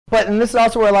And this is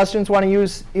also where a lot of students want to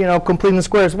use completing the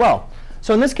square as well.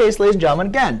 So in this case, ladies and gentlemen,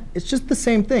 again, it's just the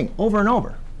same thing over and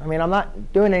over. I mean, I'm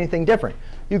not doing anything different.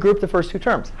 You group the first two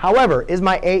terms. However, is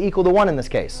my a equal to 1 in this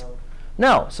case?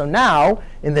 No. So now,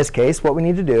 in this case, what we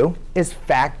need to do is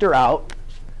factor out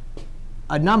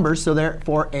a number, so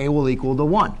therefore a will equal to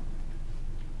 1.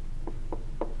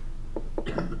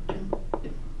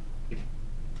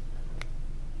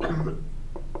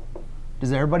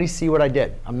 Does everybody see what I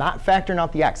did? I'm not factoring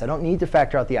out the x. I don't need to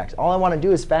factor out the x. All I want to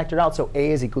do is factor it out so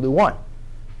a is equal to 1.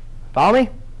 Follow me?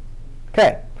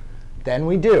 OK. Then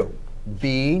we do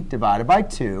b divided by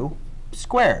 2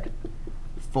 squared.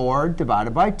 4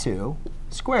 divided by 2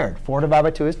 squared. 4 divided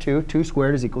by 2 is 2. 2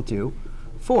 squared is equal to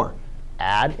 4.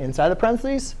 Add inside the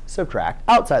parentheses, subtract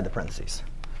outside the parentheses.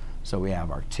 So we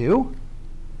have our 2.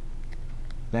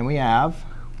 Then we have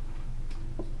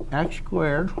x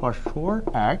squared plus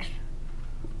 4x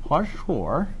plus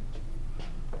 4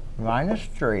 minus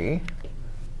 3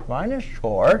 minus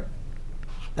 4.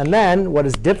 And then what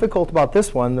is difficult about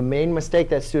this one, the main mistake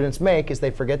that students make, is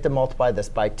they forget to multiply this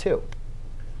by 2.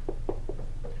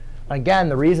 Again,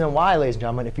 the reason why, ladies and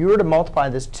gentlemen, if you were to multiply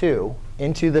this 2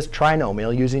 into this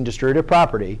trinomial using distributive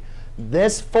property,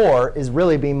 this 4 is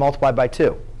really being multiplied by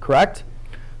 2, correct?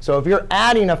 So if you're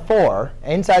adding a 4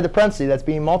 inside the parentheses that's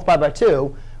being multiplied by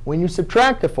 2, when you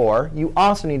subtract the 4, you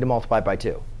also need to multiply by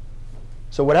 2.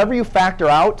 So whatever you factor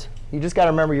out, you just got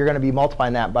to remember you're going to be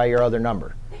multiplying that by your other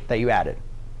number that you added.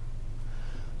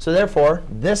 So therefore,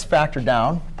 this factored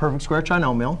down, perfect square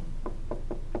trinomial.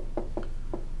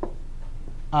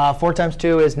 4 times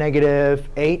 2 is negative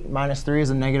 8. Minus 3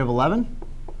 is a negative 11.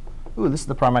 Ooh, this is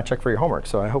the problem I checked for your homework.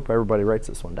 So I hope everybody writes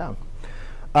this one down.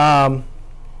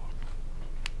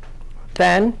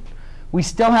 Then we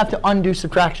still have to undo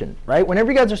subtraction, right?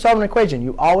 Whenever you guys are solving an equation,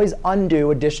 you always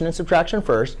undo addition and subtraction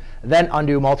first, then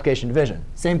undo multiplication and division.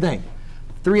 Same thing.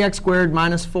 3x squared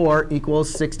minus 4 equals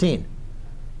 16,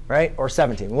 right? Or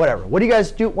 17, whatever. What do you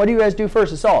guys do? What do you guys do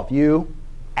first to solve? You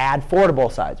add 4 to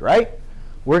both sides, right?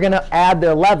 We're going to add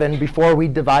the 11 before we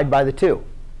divide by the 2.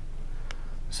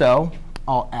 So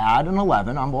I'll add an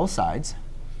 11 on both sides.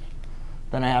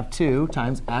 Then I have 2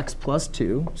 times x plus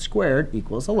 2 squared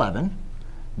equals 11.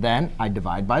 Then I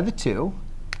divide by the 2.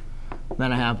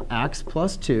 Then I have x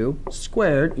plus 2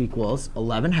 squared equals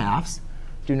 11 halves.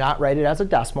 Do not write it as a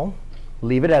decimal.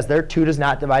 Leave it as there. 2 does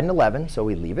not divide in 11, so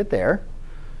we leave it there.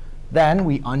 Then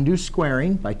we undo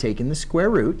squaring by taking the square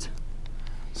root.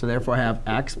 So therefore, I have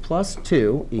x plus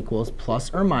 2 equals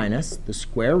plus or minus the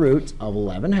square root of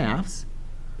 11 halves,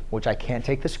 which I can't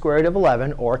take the square root of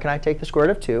 11, or can I take the square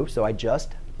root of 2? So I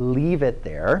just leave it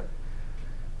there.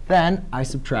 Then I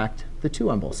subtract the 2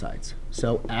 on both sides.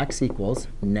 So x equals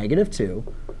negative 2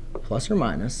 plus or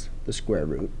minus the square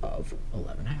root of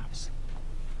 11 halves.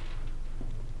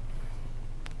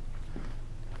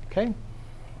 OK?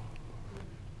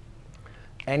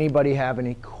 Anybody have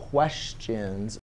any questions